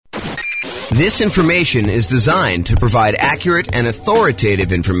This information is designed to provide accurate and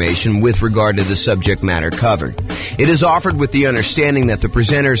authoritative information with regard to the subject matter covered. It is offered with the understanding that the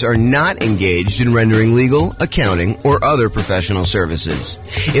presenters are not engaged in rendering legal, accounting, or other professional services.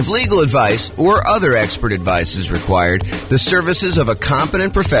 If legal advice or other expert advice is required, the services of a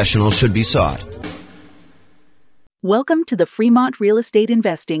competent professional should be sought. Welcome to the Fremont Real Estate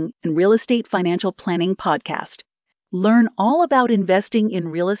Investing and Real Estate Financial Planning Podcast. Learn all about investing in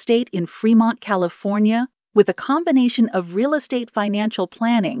real estate in Fremont, California, with a combination of real estate financial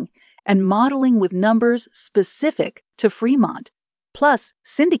planning and modeling with numbers specific to Fremont, plus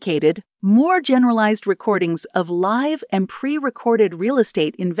syndicated, more generalized recordings of live and pre-recorded real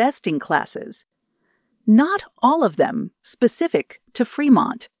estate investing classes. Not all of them specific to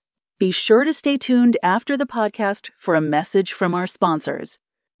Fremont. Be sure to stay tuned after the podcast for a message from our sponsors.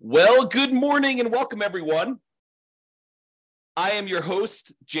 Well, good morning and welcome, everyone. I am your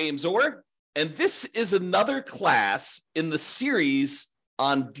host, James Orr, and this is another class in the series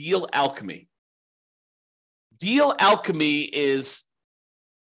on Deal Alchemy. Deal Alchemy is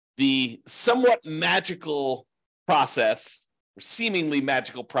the somewhat magical process, or seemingly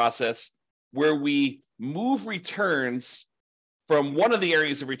magical process, where we move returns from one of the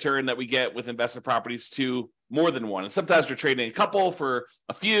areas of return that we get with investment properties to more than one. And sometimes we're trading a couple for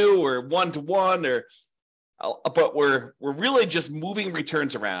a few, or one-to-one, but we're really just moving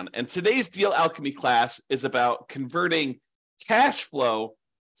returns around. And today's Deal Alchemy class is about converting cash flow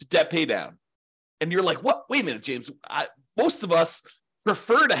to debt pay down. And you're like, what? Wait a minute, James. Most of us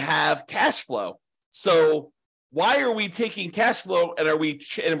prefer to have cash flow. So why are we taking cash flow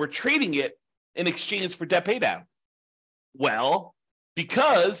and we're trading it in exchange for debt pay down? Well,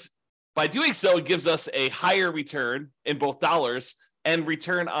 because by doing so, it gives us a higher return in both dollars and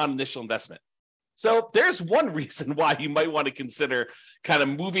return on initial investment. So there's one reason why you might want to consider kind of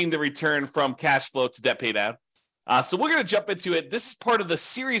moving the return from cash flow to debt pay down. So we're going to jump into it. This is part of the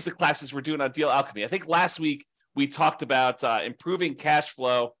series of classes we're doing on Deal Alchemy. I think last week we talked about improving cash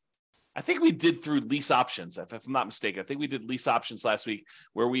flow. I think we did through lease options, if I'm not mistaken. I think we did lease options last week,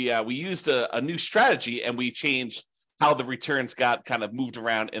 where we used a new strategy and we changed how the returns got kind of moved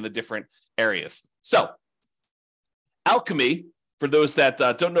around in the different areas. So alchemy, for those that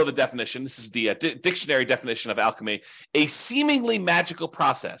don't know the definition, this is the dictionary definition of alchemy: a seemingly magical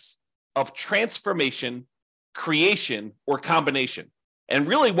process of transformation, creation, or combination. And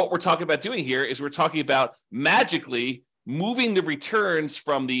really what we're talking about doing here is we're talking about magically moving the returns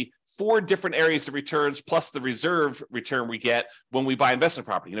from the 4 different areas of returns plus the reserve return we get when we buy investment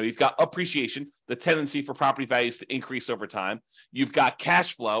property. You've got appreciation, the tendency for property values to increase over time. You've got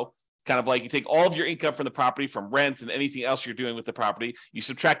cash flow, kind of like you take all of your income from the property, from rent and anything else you're doing with the property. You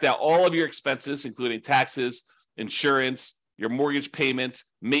subtract out all of your expenses, including taxes, insurance, your mortgage payments,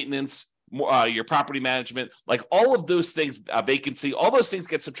 maintenance, your property management, like all of those things, vacancy, all those things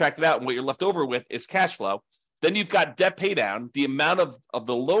get subtracted out. And what you're left over with is cash flow. Then you've got debt pay down, the amount of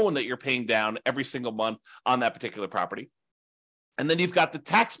the loan that you're paying down every single month on that particular property. And then you've got the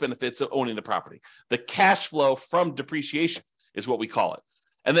tax benefits of owning the property. The cash flow from depreciation is what we call it.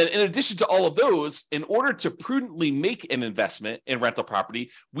 And then in addition to all of those, in order to prudently make an investment in rental property,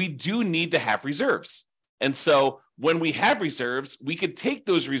 we do need to have reserves. And so when we have reserves, we could take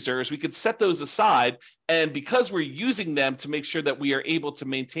those reserves, we could set those aside. And because we're using them to make sure that we are able to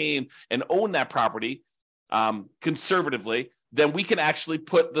maintain and own that property conservatively, then we can actually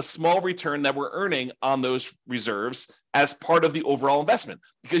put the small return that we're earning on those reserves as part of the overall investment.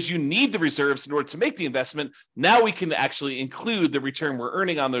 Because you need the reserves in order to make the investment, now we can actually include the return we're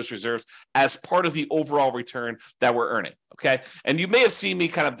earning on those reserves as part of the overall return that we're earning, okay? And you may have seen me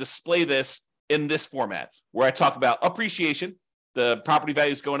kind of display this in this format, where I talk about appreciation, the property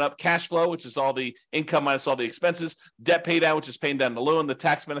value is going up, cash flow, which is all the income minus all the expenses, debt pay down, which is paying down the loan, the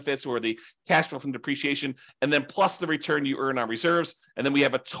tax benefits or the cash flow from depreciation, and then plus the return you earn on reserves. And then we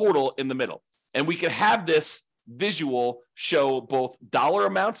have a total in the middle. And we can have this visual show both dollar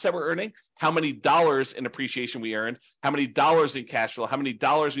amounts that we're earning, how many dollars in appreciation we earned, how many dollars in cash flow, how many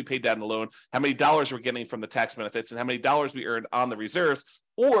dollars we paid down the loan, how many dollars we're getting from the tax benefits, and how many dollars we earned on the reserves.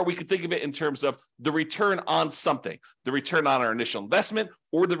 Or we could think of it in terms of the return on something, the return on our initial investment,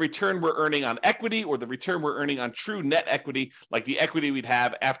 or the return we're earning on equity, or the return we're earning on true net equity, like the equity we'd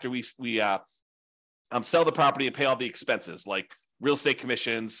have after we sell the property and pay all the expenses, like real estate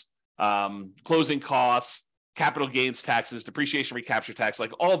commissions, closing costs, capital gains taxes, depreciation recapture tax,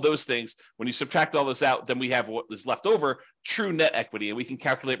 like all of those things. When you subtract all those out, then we have what is left over, true net equity, and we can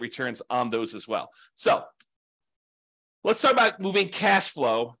calculate returns on those as well. So let's talk about moving cash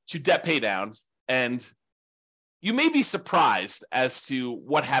flow to debt pay down. And you may be surprised as to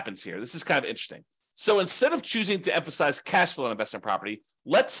what happens here. This is kind of interesting. So instead of choosing to emphasize cash flow on investment property,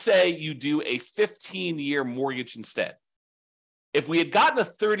 let's say you do a 15-year mortgage instead. If we had gotten a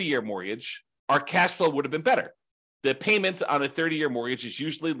 30-year mortgage, our cash flow would have been better. The payment on a 30-year mortgage is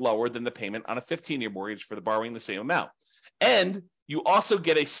usually lower than the payment on a 15-year mortgage for the borrowing the same amount. And you also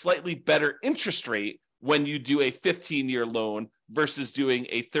get a slightly better interest rate when you do a 15-year loan versus doing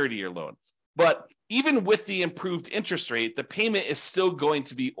a 30-year loan. But even with the improved interest rate, the payment is still going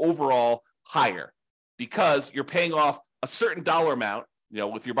to be overall higher because you're paying off a certain dollar amount.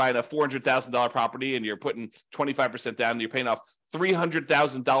 If you're buying a $400,000 property and you're putting 25% down, and you're paying off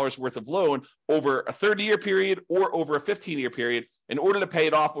 $300,000 worth of loan over a 30-year period or over a 15-year period. In order to pay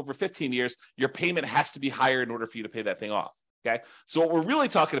it off over 15 years, your payment has to be higher in order for you to pay that thing off. Okay. So what we're really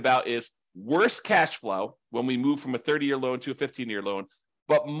talking about is worse cash flow when we move from a 30-year loan to a 15-year loan,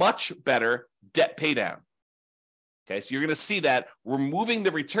 but much better debt pay down. Okay. So you're going to see that we're moving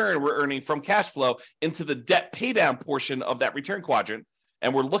the return we're earning from cash flow into the debt pay down portion of that return quadrant.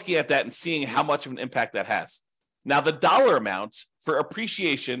 And we're looking at that and seeing how much of an impact that has. Now, the dollar amount for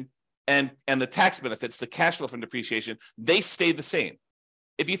appreciation and the tax benefits, the cash flow from depreciation, they stay the same.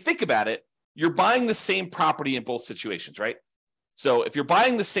 If you think about it, you're buying the same property in both situations, right? So if you're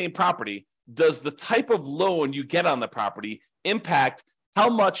buying the same property, does the type of loan you get on the property impact how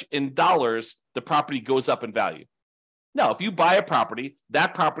much in dollars the property goes up in value? No, if you buy a property,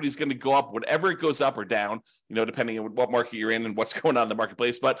 that property is going to go up whatever it goes up or down, depending on what market you're in and what's going on in the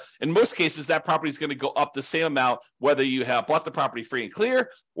marketplace. But in most cases, that property is going to go up the same amount, whether you have bought the property free and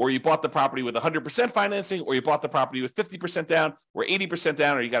clear, or you bought the property with 100% financing, or you bought the property with 50% down or 80%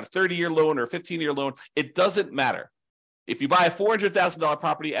 down, or you got a 30-year loan or a 15-year loan. It doesn't matter. If you buy a $400,000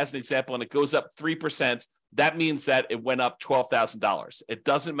 property, as an example, and it goes up 3%, that means that it went up $12,000. It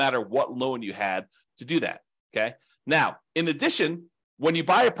doesn't matter what loan you had to do that, okay? Now, in addition, when you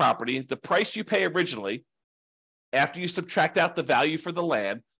buy a property, the price you pay originally, after you subtract out the value for the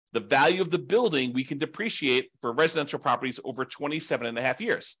land, the value of the building we can depreciate for residential properties over 27 and a half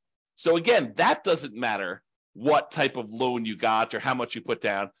years. So again, that doesn't matter what type of loan you got or how much you put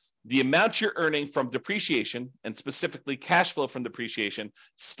down. The amount you're earning from depreciation, and specifically cash flow from depreciation,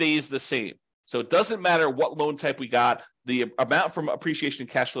 stays the same. So it doesn't matter what loan type we got, the amount from appreciation and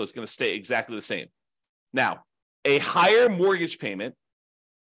cash flow is going to stay exactly the same. Now, a higher mortgage payment,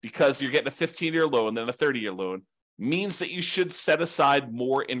 because you're getting a 15-year loan than a 30-year loan, means that you should set aside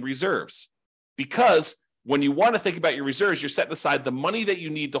more in reserves. Because when you want to think about your reserves, you're setting aside the money that you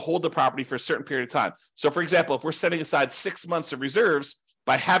need to hold the property for a certain period of time. So, for example, if we're setting aside 6 months of reserves,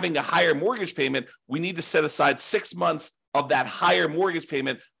 by having a higher mortgage payment, we need to set aside 6 months of that higher mortgage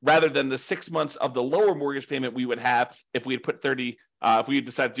payment rather than the 6 months of the lower mortgage payment we would have if we had put if we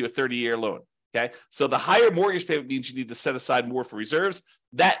decided to do a 30-year loan. Okay, so the higher mortgage payment means you need to set aside more for reserves.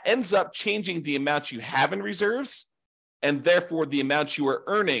 That ends up changing the amount you have in reserves and therefore the amount you are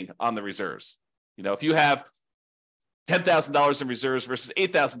earning on the reserves. If you have $10,000 in reserves versus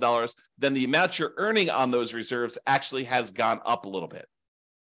 $8,000, then the amount you're earning on those reserves actually has gone up a little bit.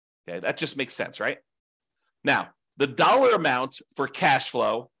 Okay, that just makes sense, right? Now, the dollar amount for cash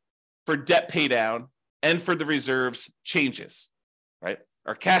flow, for debt pay down, and for the reserves changes, right?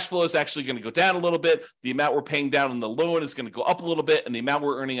 Our cash flow is actually going to go down a little bit. The amount we're paying down on the loan is going to go up a little bit, and the amount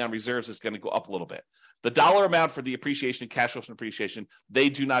we're earning on reserves is going to go up a little bit. The dollar amount for the appreciation and cash flow from appreciation, they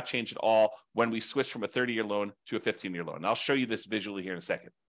do not change at all when we switch from a 30-year loan to a 15-year loan. And I'll show you this visually here in a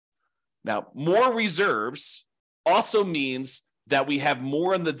second. Now, more reserves also means that we have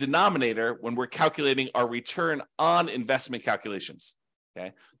more in the denominator when we're calculating our return on investment calculations,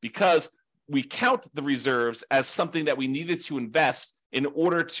 okay? Because we count the reserves as something that we needed to invest in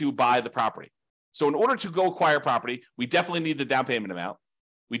order to buy the property. So in order to go acquire property, we definitely need the down payment amount.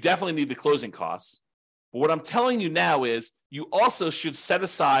 We definitely need the closing costs. But what I'm telling you now is you also should set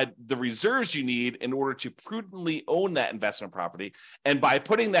aside the reserves you need in order to prudently own that investment property. And by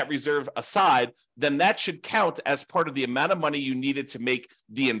putting that reserve aside, then that should count as part of the amount of money you needed to make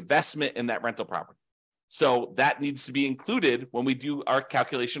the investment in that rental property. So that needs to be included when we do our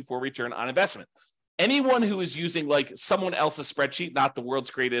calculation for return on investment. Anyone who is using like someone else's spreadsheet, not the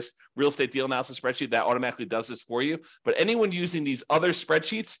world's greatest real estate deal analysis spreadsheet that automatically does this for you, but anyone using these other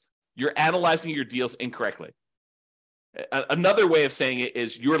spreadsheets, you're analyzing your deals incorrectly. Another way of saying it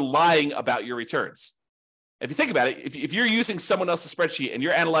is you're lying about your returns. If you think about it, if you're using someone else's spreadsheet and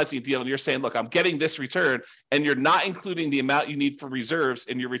you're analyzing a deal and you're saying, look, I'm getting this return, and you're not including the amount you need for reserves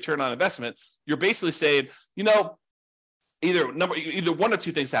in your return on investment, you're basically saying, either one or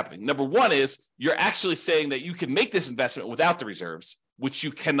two things happening. Number one is you're actually saying that you can make this investment without the reserves, which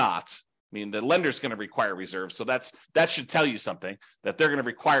you cannot. I mean, the lender's going to require reserves. So that should tell you something, that they're going to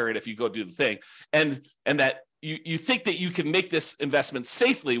require it if you go do the thing. And that you think that you can make this investment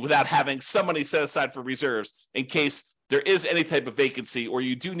safely without having some money set aside for reserves in case there is any type of vacancy, or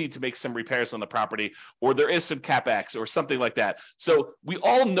you do need to make some repairs on the property, or there is some CapEx or something like that. So we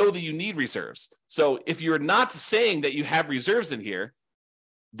all know that you need reserves. So if you're not saying that you have reserves in here,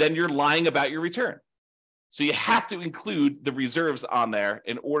 then you're lying about your return. So you have to include the reserves on there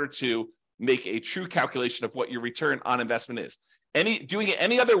in order to make a true calculation of what your return on investment is. Doing it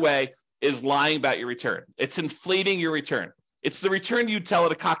any other way is lying about your return. It's inflating your return. It's the return you tell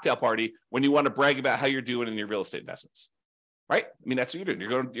at a cocktail party when you want to brag about how you're doing in your real estate investments, right? I mean, that's what you're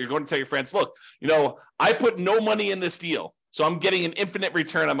doing. You're going to tell your friends, look, I put no money in this deal, so I'm getting an infinite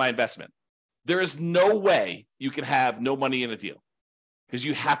return on my investment. There is no way you can have no money in a deal because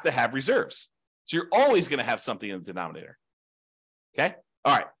you have to have reserves. So you're always going to have something in the denominator. Okay?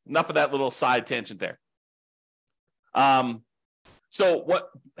 All right. Enough of that little side tangent there. So what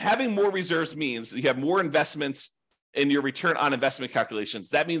having more reserves means, you have more investments in your return on investment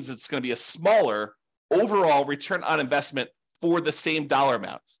calculations. That means it's going to be a smaller overall return on investment for the same dollar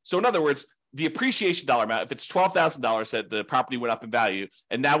amount. So in other words, the appreciation dollar amount, if it's $12,000 that the property went up in value,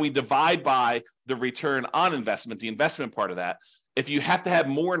 and now we divide by the return on investment, the investment part of that, if you have to have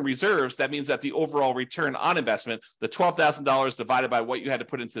more in reserves, that means that the overall return on investment, the $12,000 divided by what you had to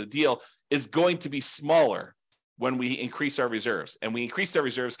put into the deal, is going to be smaller when we increase our reserves. And we increased our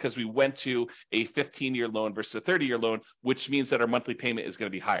reserves because we went to a 15-year loan versus a 30-year loan, which means that our monthly payment is going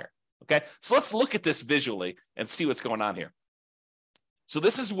to be higher. Okay, so let's look at this visually and see what's going on here. So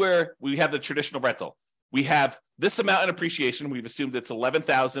this is where we have the traditional rental. We have this amount in appreciation. We've assumed it's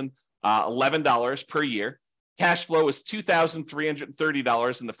 $11,011 per year. Cash flow is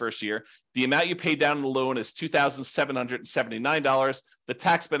 $2,330 in the first year. The amount you pay down in the loan is $2,779. The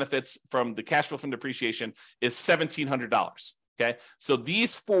tax benefits from the cash flow from depreciation is $1,700. Okay, so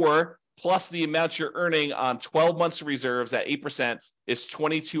these four plus the amount you're earning on 12 months of reserves at 8% is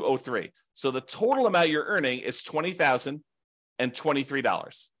 $2,203. So the total amount you're earning is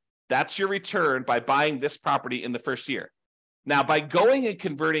 $20,023. That's your return by buying this property in the first year. Now, by going and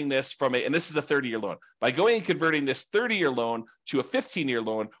converting this and this is a 30-year loan, by going and converting this 30-year loan to a 15-year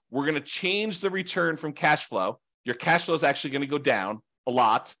loan, we're going to change the return from cash flow. Your cash flow is actually going to go down a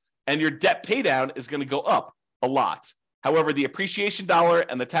lot, and your debt pay down is going to go up a lot. However, the appreciation dollar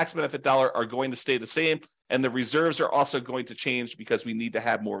and the tax benefit dollar are going to stay the same, and the reserves are also going to change because we need to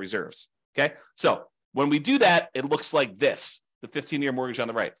have more reserves. Okay, so when we do that, it looks like this, the 15-year mortgage on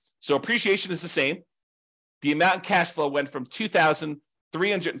the right. So appreciation is the same. The amount in cash flow went from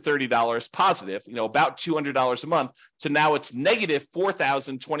 $2,330 positive, about $200 a month, to now it's negative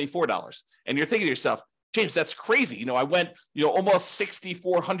 $4,024. And you're thinking to yourself, James, that's crazy. I went, almost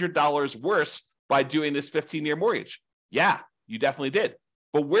 $6,400 worse by doing this 15-year mortgage. Yeah, you definitely did.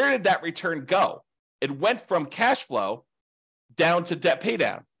 But where did that return go? It went from cash flow down to debt pay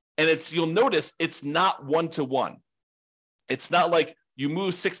down. And you'll notice it's not one-to-one. It's not like you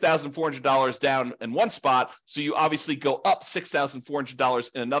move $6,400 down in one spot, so you obviously go up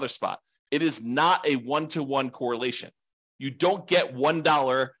 $6,400 in another spot. It is not a one-to-one correlation. You don't get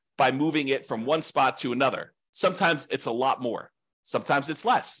 $1 by moving it from one spot to another. Sometimes it's a lot more. Sometimes it's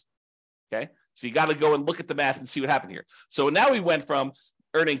less. Okay, so you got to go and look at the math and see what happened here. So now we went from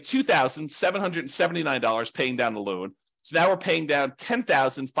earning $2,779 paying down the loan. So now we're paying down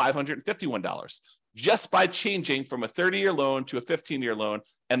 $10,551. Just by changing from a 30-year loan to a 15-year loan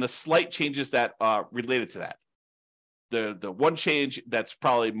and the slight changes that are related to that. The one change that's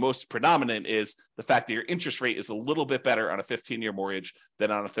probably most predominant is the fact that your interest rate is a little bit better on a 15-year mortgage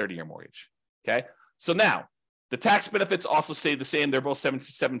than on a 30-year mortgage. Okay, so now the tax benefits also stay the same. They're both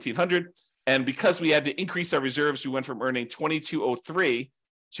 $1,700. And because we had to increase our reserves, we went from earning $2,203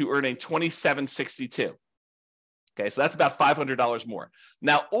 to earning $2,762. Okay, so that's about $500 more.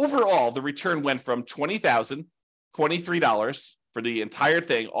 Now, overall, the return went from $20,023 for the entire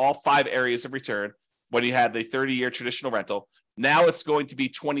thing, all 5 areas of return, when you had the 30-year traditional rental. Now it's going to be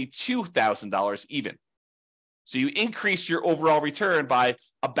 $22,000 even. So you increase your overall return by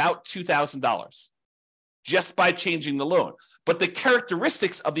about $2,000 just by changing the loan. But the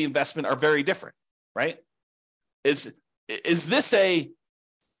characteristics of the investment are very different, right? Is this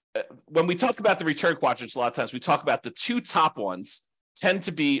when we talk about the return quadrants, a lot of times we talk about the 2 top ones tend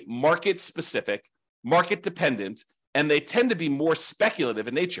to be market specific, market dependent, and they tend to be more speculative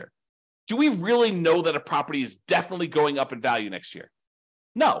in nature. Do we really know that a property is definitely going up in value next year?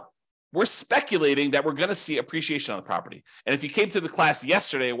 No. we're speculating that we're going to see appreciation on the property. And if you came to the class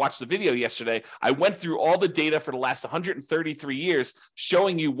yesterday and watched the video yesterday, I went through all the data for the last 133 years,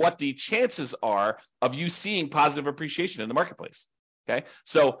 showing you what the chances are of you seeing positive appreciation in the marketplace. Okay,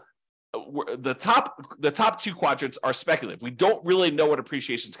 so the top two quadrants are speculative. We don't really know what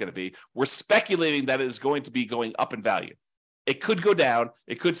appreciation is going to be. We're speculating that it is going to be going up in value. It could go down.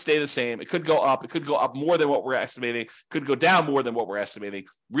 It could stay the same. It could go up. It could go up more than what we're estimating. It could go down more than what we're estimating.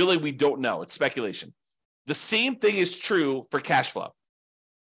 Really, we don't know. It's speculation. The same thing is true for cash flow.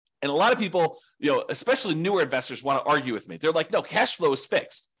 And a lot of people, especially newer investors, want to argue with me. They're like, no, cash flow is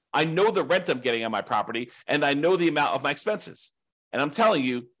fixed. I know the rent I'm getting on my property, and I know the amount of my expenses. And I'm telling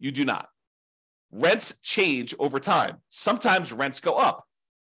you, you do not. Rents change over time. Sometimes rents go up.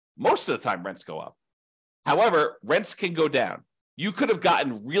 Most of the time, rents go up. However, rents can go down. You could have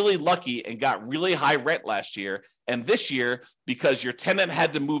gotten really lucky and got really high rent last year. And this year, because your tenant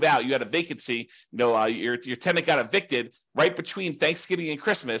had to move out, you had a vacancy, your tenant got evicted right between Thanksgiving and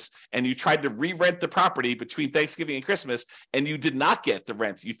Christmas, and you tried to re-rent the property between Thanksgiving and Christmas, and you did not get the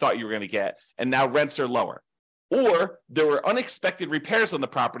rent you thought you were going to get, and now rents are lower. Or there were unexpected repairs on the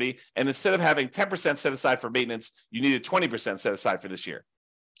property, and instead of having 10% set aside for maintenance, you needed 20% set aside for this year.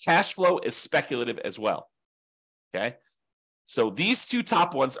 Cash flow is speculative as well. Okay, so these two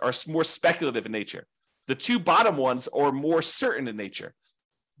top ones are more speculative in nature. The two bottom ones are more certain in nature.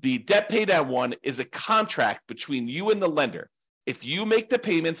 The debt paydown one is a contract between you and the lender. If you make the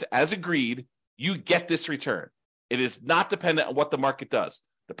payments as agreed, you get this return. It is not dependent on what the market does.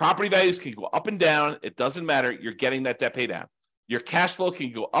 The property values can go up and down. It doesn't matter. You're getting that debt paydown. Your cash flow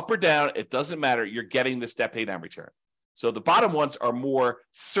can go up or down. It doesn't matter. You're getting this debt paydown return. So the bottom ones are more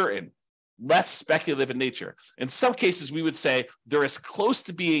certain, less speculative in nature. In some cases, we would say they're as close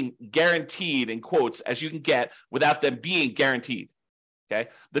to being guaranteed, in quotes, as you can get without them being guaranteed. Okay.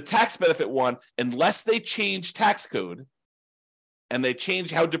 The tax benefit one, unless they change tax code and they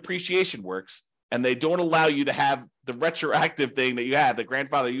change how depreciation works, and they don't allow you to have the retroactive thing that you had, the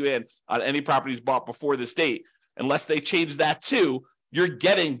grandfather you in on any properties bought before this date, unless they change that too, you're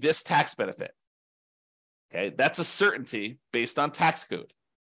getting this tax benefit. Okay. That's a certainty based on tax code.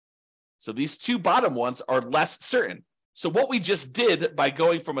 So these two bottom ones are less certain. So what we just did by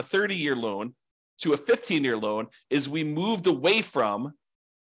going from a 30-year loan to a 15-year loan is we moved away from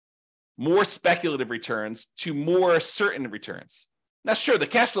more speculative returns to more certain returns. Now, sure, the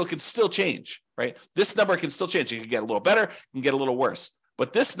cash flow can still change, right? This number can still change. It can get a little better, it can get a little worse.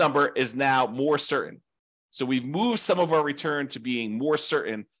 But this number is now more certain. So we've moved some of our return to being more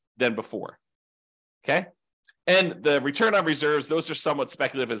certain than before. Okay? And the return on reserves, those are somewhat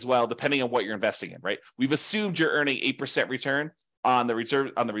speculative as well, depending on what you're investing in, right? We've assumed you're earning 8% return on the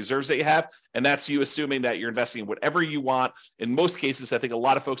reserves that you have, and that's you assuming that you're investing in whatever you want. In most cases, I think a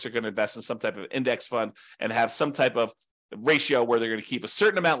lot of folks are going to invest in some type of index fund and have some type of ratio where they're going to keep a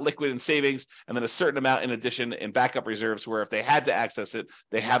certain amount liquid in savings and then a certain amount in addition in backup reserves, where if they had to access it,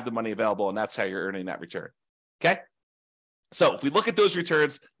 they have the money available, and that's how you're earning that return. Okay? So if we look at those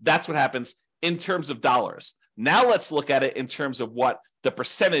returns, that's what happens in terms of dollars. Now let's look at it in terms of what the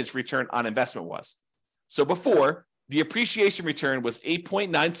percentage return on investment was. So before, the appreciation return was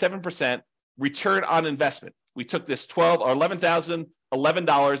 8.97% return on investment. We took this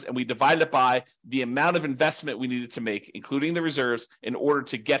 $11,011 and we divided it by the amount of investment we needed to make, including the reserves, in order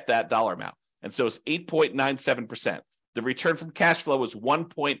to get that dollar amount. And so it's 8.97%. The return from cash flow was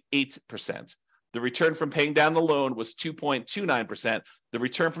 1.8%. The return from paying down the loan was 2.29%. The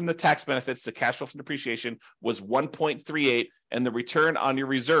return from the tax benefits, the cash flow from depreciation, was 1.38%, and the return on your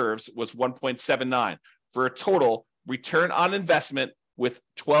reserves was 1.79%, for a total return on investment with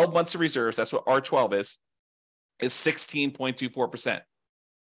 12 months of reserves, that's what R12 is 16.24%.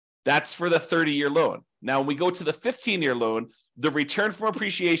 That's for the 30-year loan. Now, when we go to the 15-year loan, the return from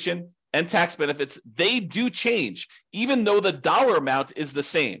appreciation and tax benefits, they do change, even though the dollar amount is the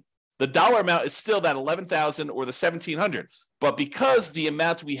same. The dollar amount is still that $11,000 or the $1,700, but because the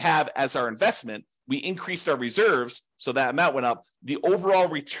amount we have as our investment, we increased our reserves, so that amount went up. The overall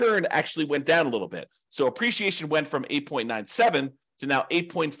return actually went down a little bit. So appreciation went from 8.97 to now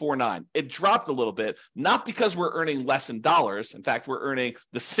 8.49. It dropped a little bit, not because we're earning less in dollars. In fact, we're earning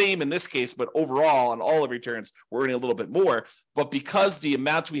the same in this case, but overall on all of returns, we're earning a little bit more. But because the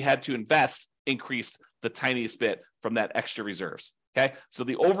amount we had to invest increased the tiniest bit from that extra reserves. Okay, so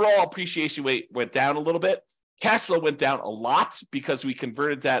the overall appreciation rate went down a little bit. Cash flow went down a lot because we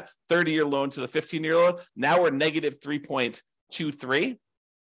converted that 30-year loan to the 15-year loan. Now we're negative 3.23.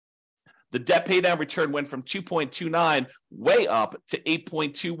 The debt paydown return went from 2.29 way up to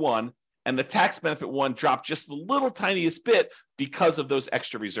 8.21, and the tax benefit one dropped just the little tiniest bit because of those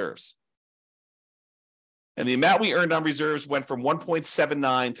extra reserves. And the amount we earned on reserves went from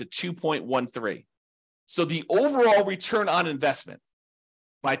 1.79 to 2.13. So the overall return on investment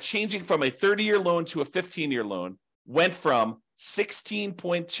by changing from a 30-year loan to a 15-year loan went from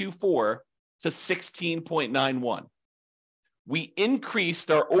 16.24 to 16.91. We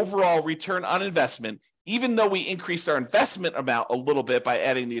increased our overall return on investment, even though we increased our investment amount a little bit by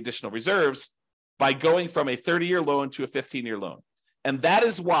adding the additional reserves, by going from a 30-year loan to a 15-year loan. And that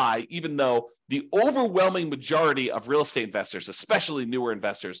is why, even though the overwhelming majority of real estate investors, especially newer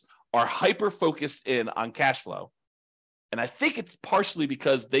investors, are hyper-focused in on cash flow, and I think it's partially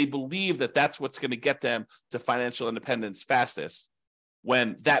because they believe that that's what's going to get them to financial independence fastest,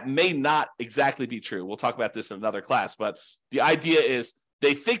 when that may not exactly be true. We'll talk about this in another class, but the idea is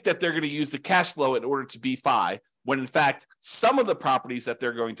they think that they're going to use the cash flow in order to be FI, when in fact, some of the properties that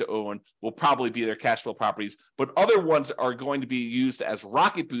they're going to own will probably be their cash flow properties, but other ones are going to be used as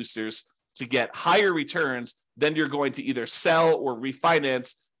rocket boosters to get higher returns. Then you're going to either sell or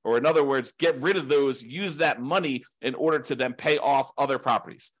refinance, or in other words, get rid of those, use that money in order to then pay off other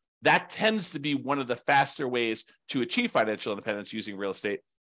properties. That tends to be one of the faster ways to achieve financial independence using real estate.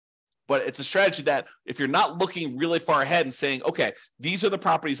 But it's a strategy that if you're not looking really far ahead and saying, okay, these are the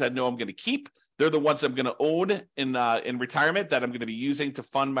properties I know I'm going to keep, they're the ones I'm going to own in retirement that I'm going to be using to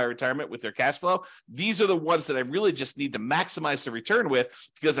fund my retirement with their cash flow. These are the ones that I really just need to maximize the return with,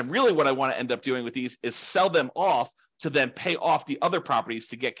 because what I want to end up doing with these is sell them off to then pay off the other properties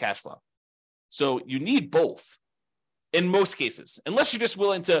to get cash flow. So you need both in most cases, unless you're just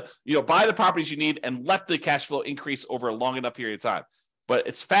willing to buy the properties you need and let the cash flow increase over a long enough period of time. But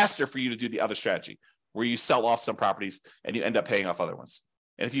it's faster for you to do the other strategy, where you sell off some properties and you end up paying off other ones.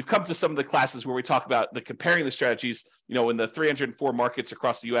 And if you've come to some of the classes where we talk about the comparing the strategies, in the 304 markets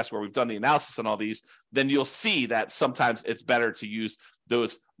across the US where we've done the analysis on all these, then you'll see that sometimes it's better to use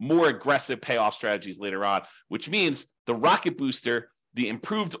those more aggressive payoff strategies later on, which means the rocket booster, the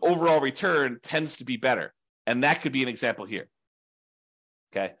improved overall return tends to be better. And that could be an example here.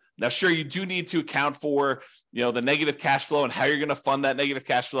 Okay. Now, sure, you do need to account for, the negative cash flow and how you're going to fund that negative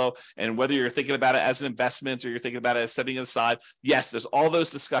cash flow, and whether you're thinking about it as an investment or you're thinking about it as setting it aside. Yes, there's all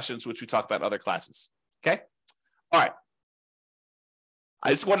those discussions, which we talk about in other classes. Okay. All right. I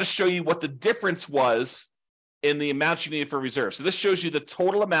just want to show you what the difference was in the amount you needed for reserve. So this shows you the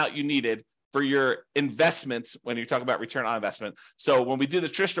total amount you needed for your investments when you're talking about return on investment. So when we do the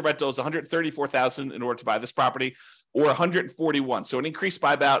traditional rental, it's $134,000 in order to buy this property, or $141,000. So an increase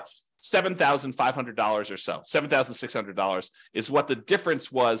by about $7,500 or so. $7,600 is what the difference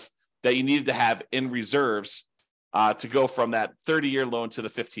was that you needed to have in reserves to go from that 30-year loan to the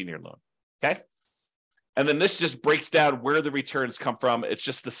 15-year loan. Okay. And then this just breaks down where the returns come from. It's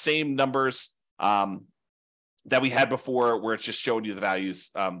just the same numbers that we had before, where it's just showing you the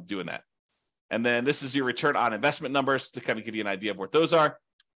values doing that. And then this is your return on investment numbers to kind of give you an idea of what those are.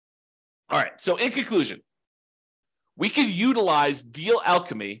 All right. So in conclusion, we could utilize deal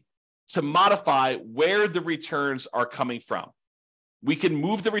alchemy to modify where the returns are coming from. We can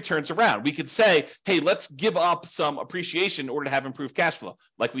move the returns around. We could say, hey, let's give up some appreciation in order to have improved cash flow,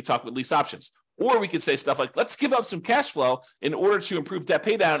 like we talked with lease options. Or we could say stuff like, let's give up some cash flow in order to improve debt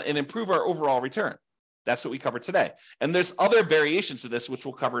pay down and improve our overall return. That's what we covered today. And there's other variations of this, which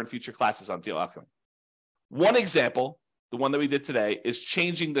we'll cover in future classes on deal alchemy. One example, the one that we did today, is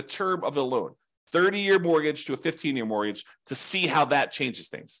changing the term of the loan, 30-year mortgage to a 15-year mortgage, to see how that changes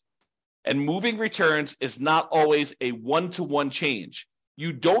things. And moving returns is not always a one-to-one change.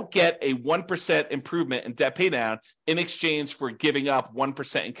 You don't get a 1% improvement in debt pay down in exchange for giving up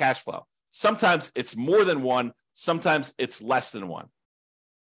 1% in cash flow. Sometimes it's more than one, sometimes it's less than one.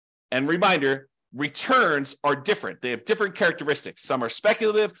 And reminder, returns are different. They have different characteristics. Some are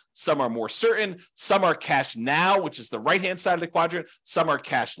speculative, some are more certain, some are cash now, which is the right-hand side of the quadrant, some are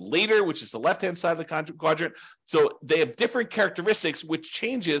cash later, which is the left-hand side of the quadrant. So they have different characteristics, which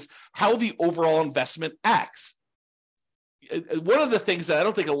changes how the overall investment acts. One of the things that I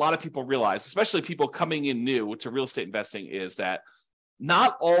don't think a lot of people realize, especially people coming in new to real estate investing, is that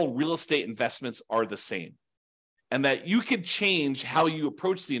not all real estate investments are the same, and that you can change how you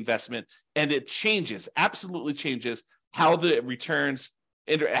approach the investment, and it changes, absolutely changes how the returns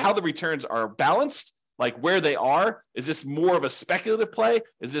are balanced, like where they are. Is this more of a speculative play?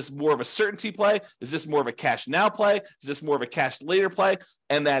 Is this more of a certainty play? Is this more of a cash now play? Is this more of a cash later play?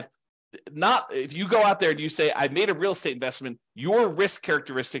 And that not, if you go out there and you say, I made a real estate investment, your risk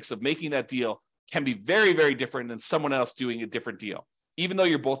characteristics of making that deal can be very, very different than someone else doing a different deal, even though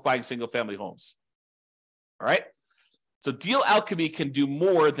you're both buying single family homes. All right. So deal alchemy can do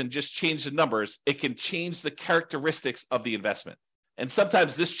more than just change the numbers. It can change the characteristics of the investment. And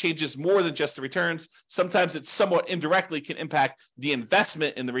sometimes this changes more than just the returns. Sometimes it somewhat indirectly can impact the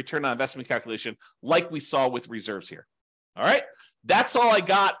investment in the return on investment calculation, like we saw with reserves here. All right, that's all I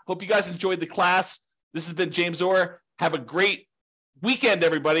got. Hope you guys enjoyed the class. This has been James Orr. Have a great weekend,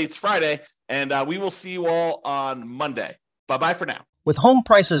 everybody. It's Friday, and we will see you all on Monday. Bye-bye for now. With home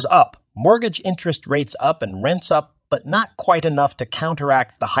prices up, mortgage interest rates up, and rents up, but not quite enough to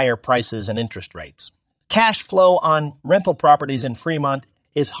counteract the higher prices and interest rates. Cash flow on rental properties in Fremont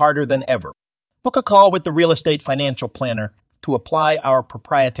is harder than ever. Book a call with the Real Estate Financial Planner to apply our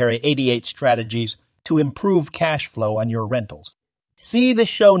proprietary 88 strategies to improve cash flow on your rentals. See the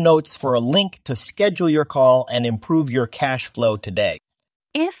show notes for a link to schedule your call and improve your cash flow today.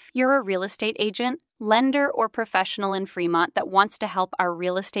 If you're a real estate agent, lender, or professional in Fremont that wants to help our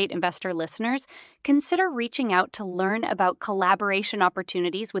real estate investor listeners, consider reaching out to learn about collaboration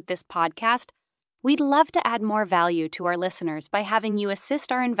opportunities with this podcast. We'd love to add more value to our listeners by having you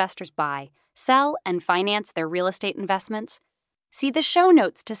assist our investors buy, sell, and finance their real estate investments. See the show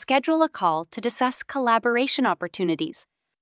notes to schedule a call to discuss collaboration opportunities.